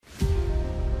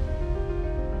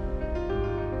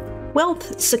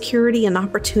Wealth, security, and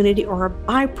opportunity are a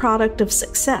byproduct of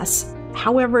success.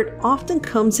 However, it often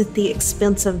comes at the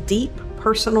expense of deep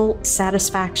personal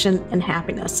satisfaction and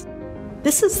happiness.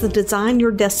 This is the Design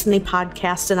Your Destiny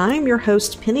podcast, and I am your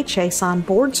host, Penny Chason,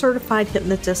 board-certified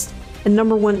hypnotist and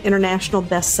 #1 international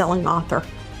best-selling author.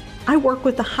 I work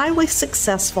with the highly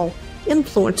successful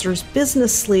influencers,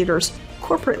 business leaders,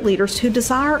 corporate leaders who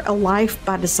desire a life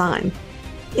by design.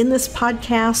 In this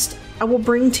podcast, I will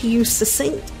bring to you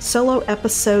succinct solo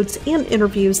episodes and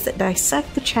interviews that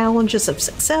dissect the challenges of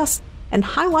success and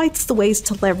highlights the ways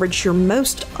to leverage your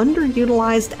most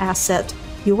underutilized asset,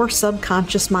 your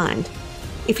subconscious mind.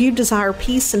 If you desire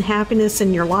peace and happiness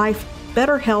in your life,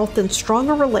 better health, and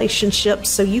stronger relationships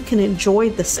so you can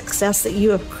enjoy the success that you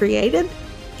have created,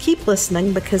 keep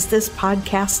listening because this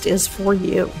podcast is for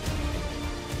you.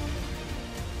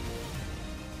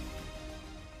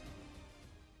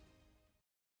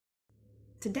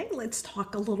 Today, let's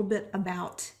talk a little bit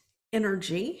about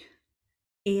energy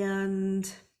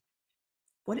and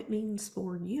what it means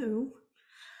for you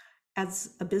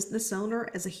as a business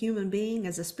owner, as a human being,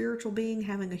 as a spiritual being,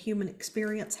 having a human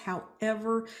experience,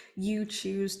 however you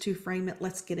choose to frame it.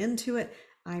 Let's get into it.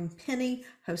 I'm Penny,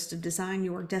 host of Design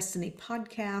Your Destiny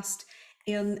podcast,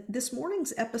 and this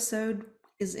morning's episode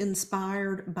is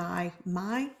inspired by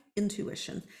my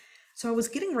intuition. So I was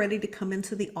getting ready to come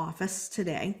into the office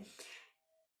today,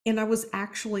 and I was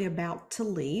actually about to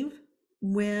leave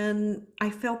when I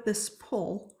felt this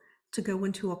pull to go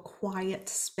into a quiet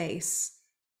space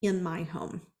in my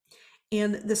home.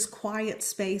 And this quiet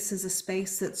space is a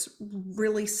space that's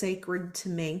really sacred to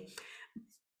me.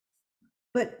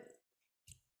 But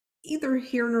either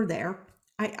here nor there,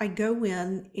 I go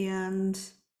in and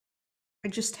I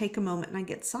just take a moment and I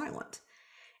get silent.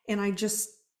 And I just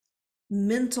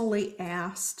mentally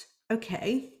asked,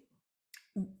 okay,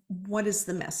 what is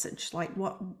the message? Like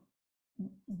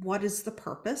what is the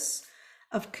purpose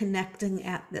of connecting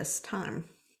at this time?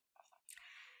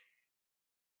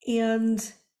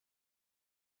 And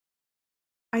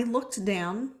I looked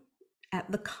down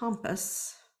at the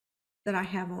compass that I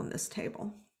have on this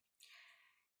table,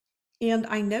 and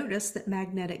I noticed that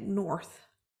magnetic north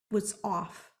was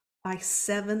off by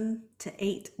 7 to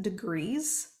 8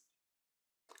 degrees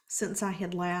since I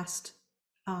had last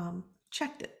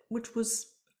checked it, which was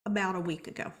about a week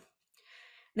ago.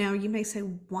 Now, you may say,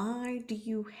 why do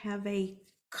you have a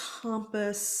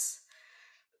compass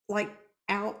like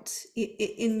out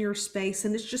in your space?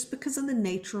 And it's just because of the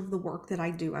nature of the work that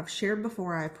I do. I've shared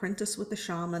before, I apprentice with a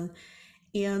shaman,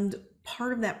 and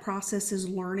part of that process is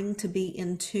learning to be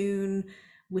in tune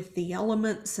with the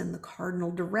elements and the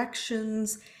cardinal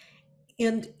directions.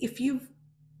 And if you've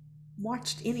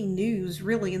watched any news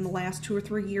really in the last 2 or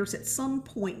 3 years, at some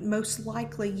point, most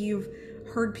likely you've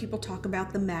heard people talk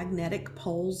about the magnetic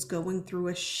poles going through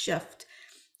a shift.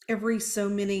 Every so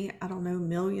many, I don't know,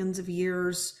 millions of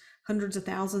years, hundreds of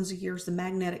thousands of years, the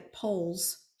magnetic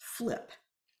poles flip.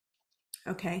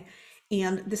 Okay.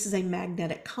 And this is a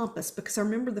magnetic compass, because I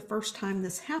remember the first time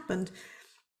this happened,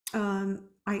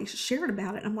 I shared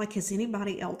about it. I'm like, has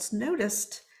anybody else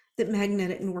noticed that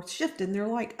magnetic north shifted? And they're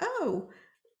like, oh,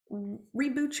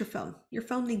 reboot your phone. Your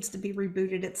phone needs to be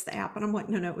rebooted. It's the app. And I'm like,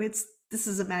 no, this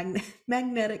is a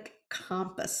magnetic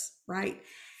compass, right?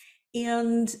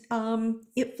 And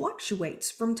it fluctuates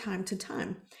from time to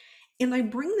time. And I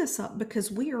bring this up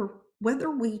because whether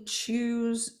we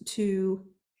choose to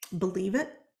believe it,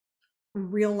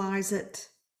 realize it,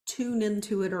 tune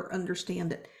into it, or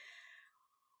understand it,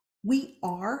 we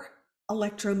are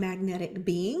electromagnetic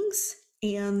beings,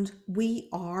 and we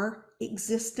are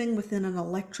existing within an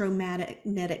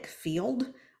electromagnetic field,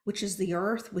 which is the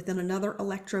Earth, within another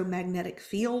electromagnetic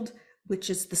field, which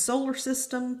is the solar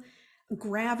system.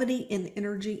 Gravity and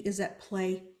energy is at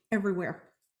play everywhere.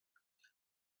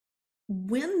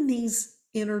 When these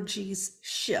energies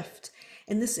shift,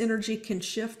 and this energy can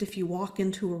shift if you walk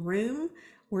into a room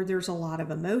where there's a lot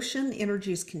of emotion,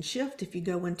 energies can shift. If you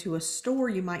go into a store,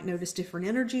 you might notice different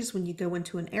energies. When you go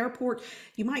into an airport,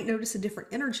 you might notice a different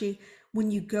energy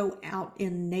when you go out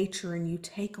in nature and you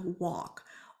take a walk,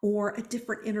 or a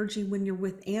different energy when you're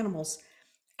with animals.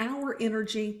 Our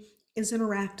energy is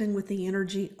interacting with the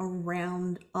energy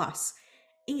around us,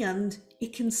 and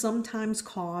it can sometimes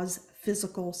cause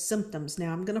physical symptoms.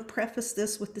 Now, I'm going to preface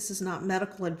this with, this is not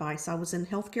medical advice. I was in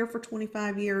healthcare for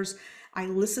 25 years. I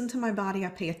listen to my body. I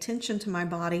pay attention to my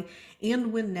body.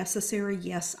 And when necessary,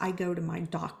 yes, I go to my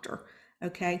doctor.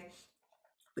 Okay.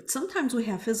 But sometimes we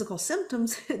have physical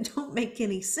symptoms that don't make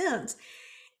any sense.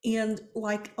 And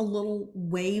like a little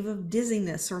wave of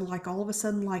dizziness, or like all of a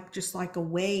sudden, like just like a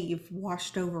wave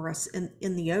washed over us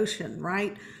in the ocean,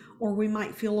 right? or we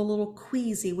might feel a little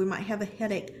queasy. We might have a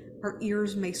headache. Our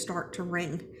ears may start to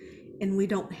ring, and we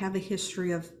don't have a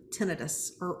history of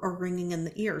tinnitus or ringing in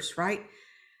the ears, right?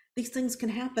 These things can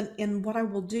happen. And what I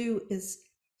will do is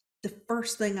the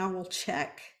first thing I will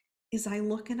check is I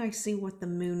look and I see what the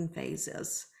moon phase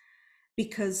is,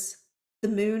 because the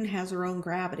moon has her own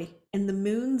gravity, and the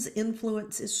moon's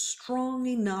influence is strong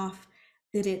enough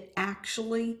that it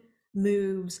actually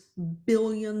moves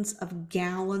billions of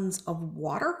gallons of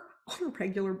water on a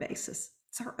regular basis.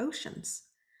 It's our oceans.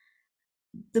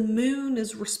 The moon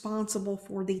is responsible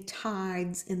for the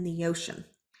tides in the ocean.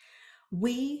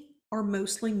 We are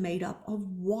mostly made up of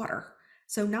water.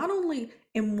 So not only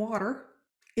in water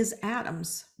is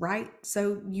atoms, right?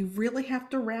 So you really have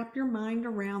to wrap your mind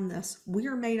around this. We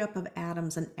are made up of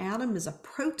atoms. An atom is a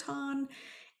proton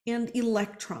and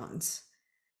electrons,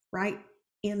 right?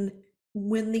 And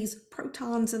when these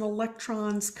protons and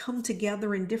electrons come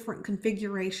together in different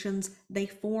configurations, they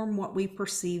form what we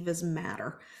perceive as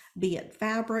matter, be it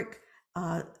fabric,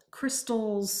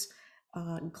 crystals,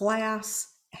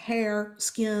 glass, hair,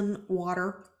 skin,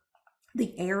 water,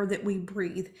 the air that we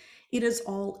breathe. It is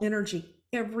all energy.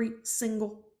 Every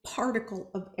single particle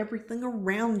of everything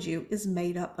around you is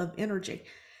made up of energy.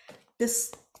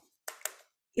 It's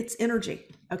energy,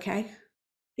 okay?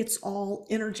 It's all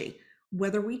energy,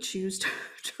 whether we choose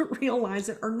to realize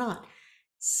it or not.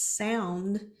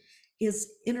 Sound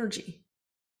is energy.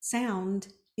 Sound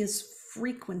is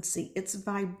frequency, it's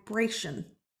vibration,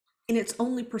 and it's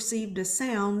only perceived as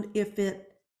sound if it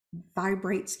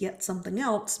vibrates yet something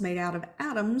else made out of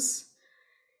atoms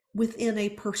within a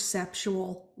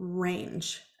perceptual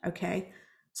range, okay?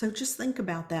 So just think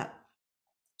about that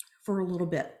for a little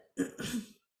bit.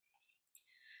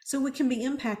 So we can be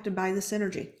impacted by this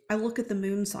energy. I look at the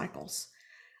moon cycles.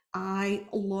 I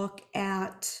look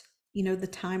at, the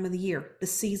time of the year, the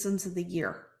seasons of the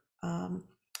year.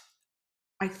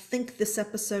 I think this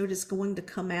episode is going to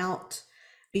come out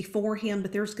beforehand,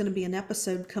 but there's going to be an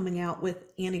episode coming out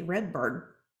with Annie Redbird.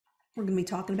 We're going to be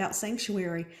talking about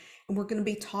sanctuary, and we're going to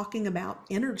be talking about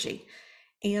energy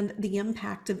and the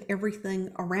impact of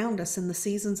everything around us in the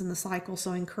seasons and the cycle.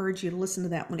 So I encourage you to listen to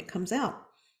that when it comes out.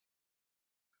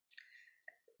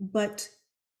 But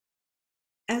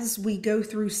as we go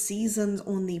through seasons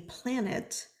on the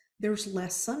planet, there's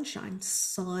less sunshine.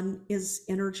 Sun is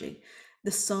energy.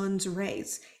 The sun's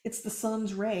rays. It's the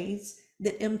sun's rays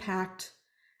that impact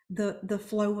the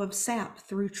flow of sap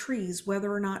through trees,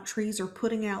 whether or not trees are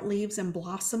putting out leaves and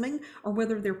blossoming, or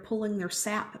whether they're pulling their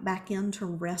sap back in to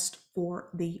rest for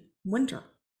the winter,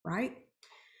 right?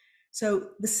 So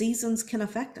the seasons can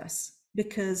affect us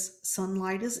because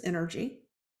sunlight is energy,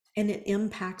 and it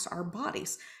impacts our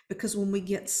bodies, because when we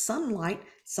get sunlight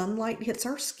hits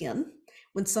our skin.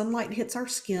 When sunlight hits our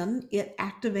skin, it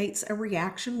activates a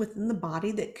reaction within the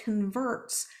body that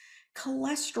converts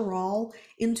cholesterol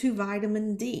into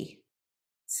vitamin D.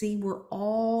 See, we're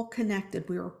all connected.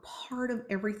 We are part of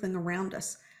everything around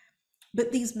us.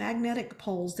 But these magnetic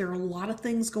poles, there are a lot of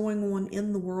things going on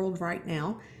in the world right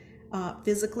now,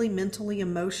 physically, mentally,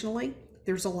 emotionally.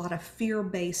 There's a lot of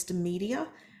fear-based media.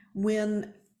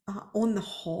 When on the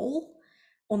whole,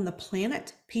 on the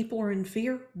planet, people are in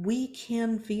fear, we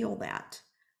can feel that.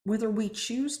 Whether we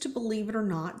choose to believe it or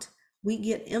not, we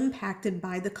get impacted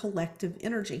by the collective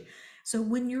energy. So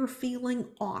when you're feeling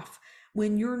off,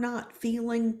 when you're not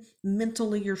feeling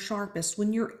mentally your sharpest,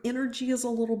 when your energy is a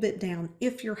little bit down,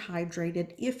 if you're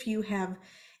hydrated, if you have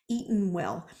eaten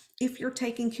well, if you're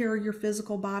taking care of your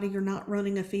physical body, you're not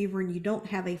running a fever, and you don't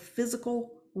have a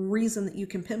physical reason that you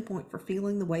can pinpoint for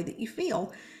feeling the way that you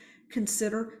feel,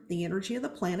 consider the energy of the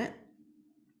planet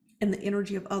and the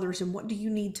energy of others, and what do you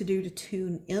need to do to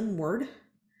tune inward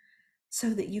so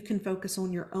that you can focus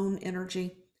on your own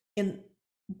energy and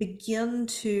begin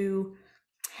to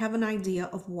have an idea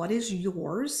of what is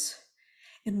yours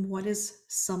and what is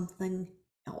something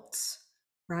else,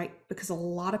 right? Because a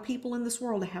lot of people in this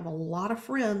world, I have a lot of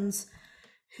friends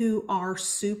who are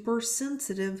super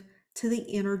sensitive to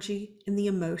the energy and the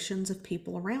emotions of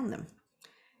people around them.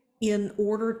 In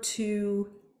order to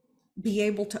be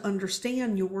able to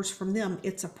understand yours from them,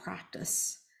 it's a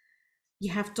practice. You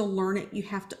have to learn it. You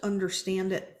have to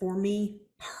understand it. For me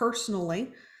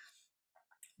personally,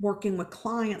 working with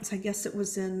clients, I guess it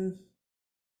was in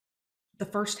the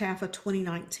first half of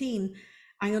 2019,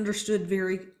 I understood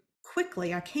very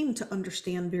quickly, I came to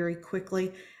understand very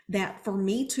quickly that for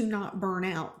me to not burn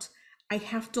out, I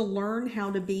have to learn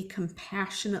how to be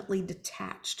compassionately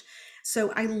detached.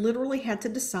 So I literally had to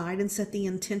decide and set the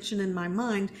intention in my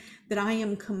mind that I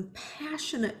am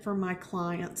compassionate for my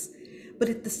clients, but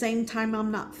at the same time,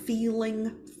 I'm not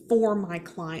feeling for my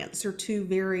clients. They're two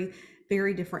very,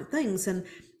 very different things. And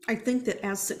I think that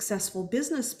as successful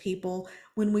business people,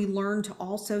 when we learn to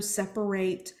also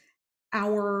separate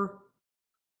our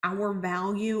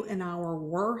value and our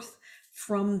worth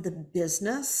from the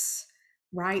business,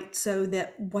 right? So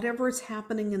that whatever is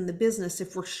happening in the business,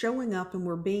 if we're showing up and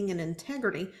we're being in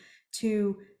integrity,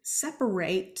 to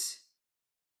separate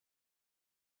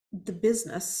the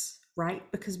business,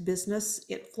 right? Because business,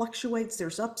 it fluctuates,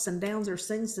 there's ups and downs, there's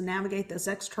things to navigate, this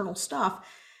external stuff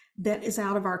that is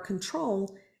out of our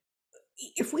control.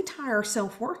 If we tie our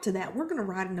self-worth to that, we're going to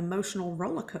ride an emotional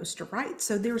roller coaster, right?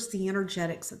 So there's the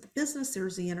energetics of the business,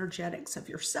 there's the energetics of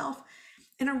yourself.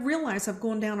 And I realize I've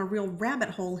gone down a real rabbit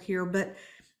hole here, but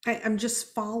I'm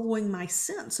just following my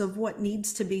sense of what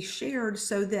needs to be shared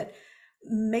so that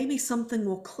maybe something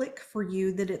will click for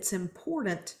you, that it's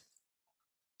important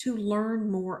to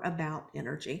learn more about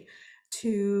energy,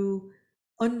 to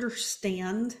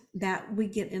understand that we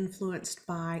get influenced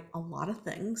by a lot of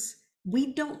things.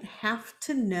 We don't have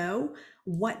to know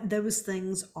what those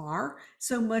things are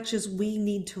so much as we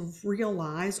need to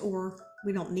realize, or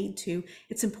we don't need to,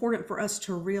 it's important for us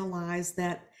to realize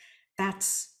that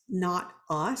that's not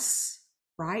us,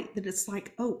 right? That it's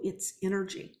like, oh, it's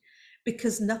energy.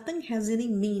 Because nothing has any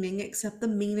meaning except the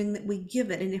meaning that we give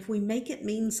it. And if we make it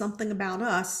mean something about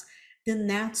us, then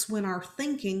that's when our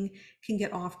thinking can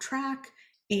get off track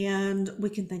and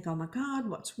we can think, oh my God,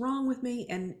 what's wrong with me?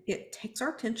 And it takes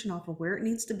our attention off of where it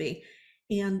needs to be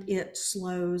and it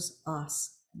slows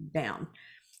us down.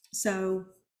 So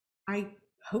I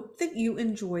hope that you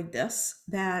enjoyed this,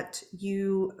 that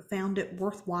you found it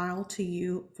worthwhile to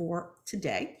you for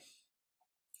today.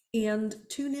 And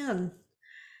tune in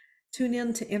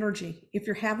to energy. If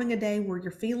you're having a day where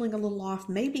you're feeling a little off,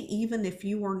 maybe even if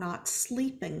you are not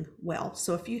sleeping well.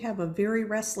 So if you have a very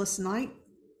restless night,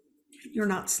 you're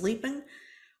not sleeping,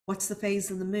 what's the phase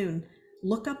of the moon?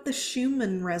 Look up the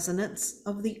Schumann resonance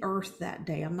of the earth that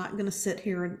day. I'm not going to sit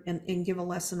here and give a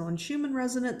lesson on Schumann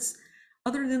resonance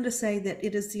other than to say that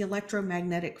it is the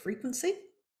electromagnetic frequency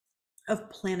of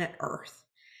planet Earth.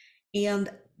 And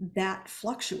that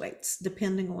fluctuates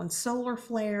depending on solar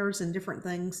flares and different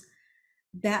things.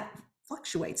 That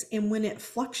fluctuates. And when it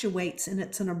fluctuates and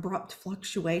it's an abrupt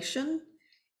fluctuation,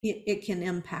 it can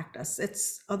impact us.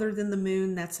 It's other than the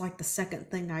moon, that's like the second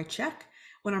thing I check.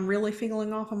 When I'm really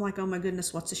feeling off, I'm like, oh my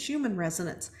goodness, what's a Schumann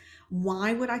resonance?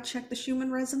 Why would I check the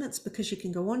Schumann resonance? Because you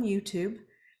can go on YouTube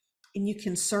and you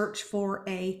can search for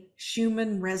a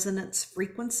Schumann resonance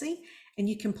frequency and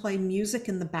you can play music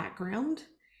in the background.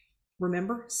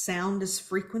 Remember, sound is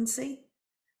frequency.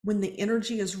 When the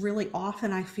energy is really off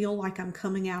and I feel like I'm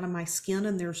coming out of my skin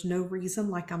and there's no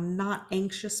reason, like I'm not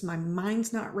anxious, my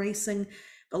mind's not racing,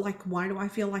 but like, why do I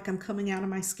feel like I'm coming out of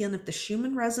my skin? If the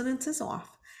Schumann resonance is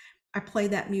off, I play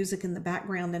that music in the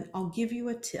background. And I'll give you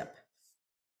a tip.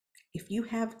 If you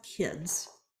have kids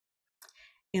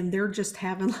and they're just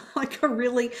having like a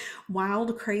really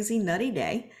wild, crazy, nutty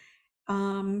day,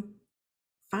 find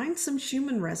some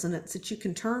Schumann resonance that you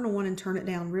can turn on and turn it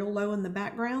down real low in the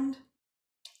background.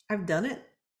 I've done it.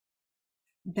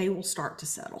 They will start to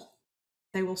settle.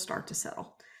 They will start to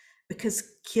settle because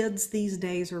kids these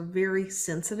days are very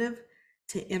sensitive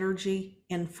to energy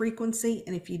and frequency.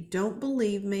 And if you don't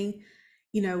believe me,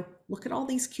 look at all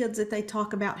these kids that they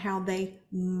talk about how they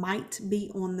might be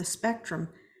on the spectrum.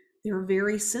 They're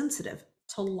very sensitive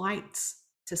to lights,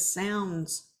 to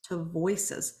sounds, to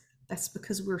voices. That's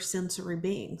because we're sensory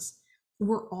beings.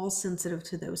 We're all sensitive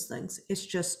to those things. It's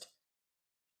just,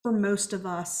 for most of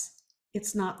us,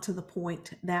 it's not to the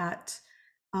point that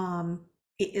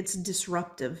it's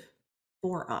disruptive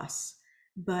for us.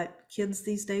 But kids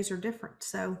these days are different.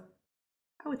 So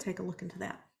I would take a look into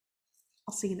that.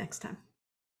 I'll see you next time.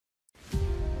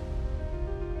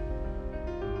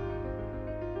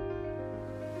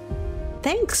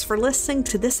 Thanks for listening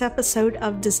to this episode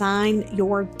of Design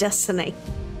Your Destiny.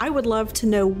 I would love to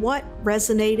know what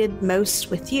resonated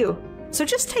most with you. So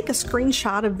just take a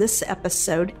screenshot of this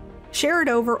episode, share it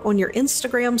over on your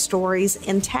Instagram stories,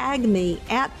 and tag me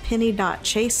at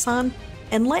penny.chason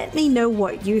and let me know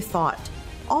what you thought.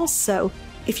 Also,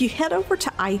 if you head over to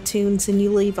iTunes and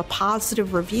you leave a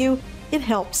positive review, it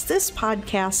helps this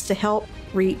podcast to help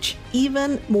reach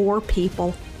even more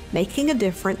people, making a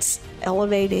difference,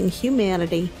 elevating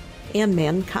humanity and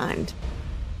mankind.